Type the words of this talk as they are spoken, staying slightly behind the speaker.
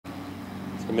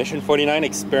Mission 49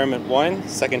 Experiment 1,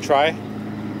 second try.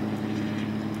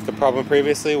 The problem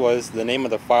previously was the name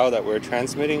of the file that we were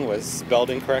transmitting was spelled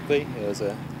incorrectly. It was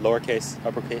a lowercase,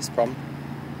 uppercase problem.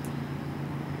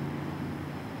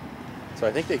 So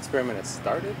I think the experiment has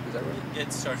started, is that right?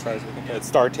 It's starting. Yeah. It's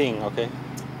starting, okay.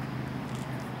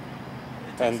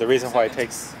 And the reason why it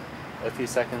takes a few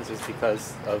seconds is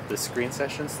because of the screen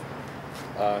sessions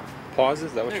pauses.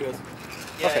 Is that what there you it goes.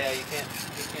 Yeah, okay. yeah, you can't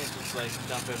just like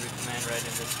dump every command right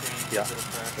into the screen. Yeah,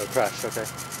 it'll crash, okay.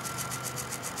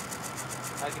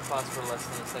 I can pause for less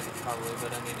than a second probably,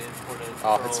 but I need to import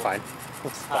a it's fine.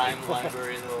 time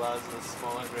library that allows a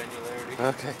smaller granularity.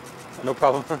 Okay, no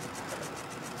problem.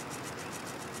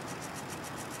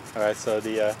 Alright, so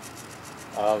the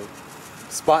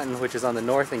Spaten, which is on the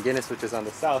north, and Guinness, which is on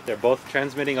the south, they're both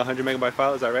transmitting a 100 megabyte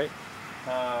file, is that right?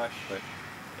 Yeah.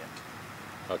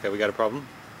 Okay, we got a problem?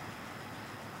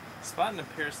 Spaten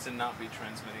appears to not be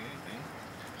transmitting anything.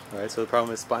 Alright, so the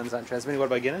problem is Spaten's not transmitting. What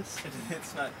about Guinness?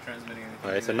 It's not transmitting anything.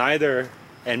 Alright, so neither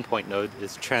endpoint node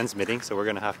is transmitting, so we're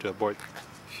going to have to abort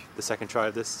the second try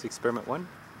of this experiment 1.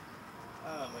 Oh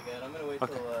my god, I'm going to wait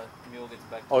till Mule gets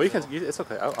back to Oh, you can, it's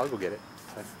okay, I'll go get it.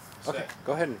 Okay,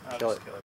 go ahead and kill it.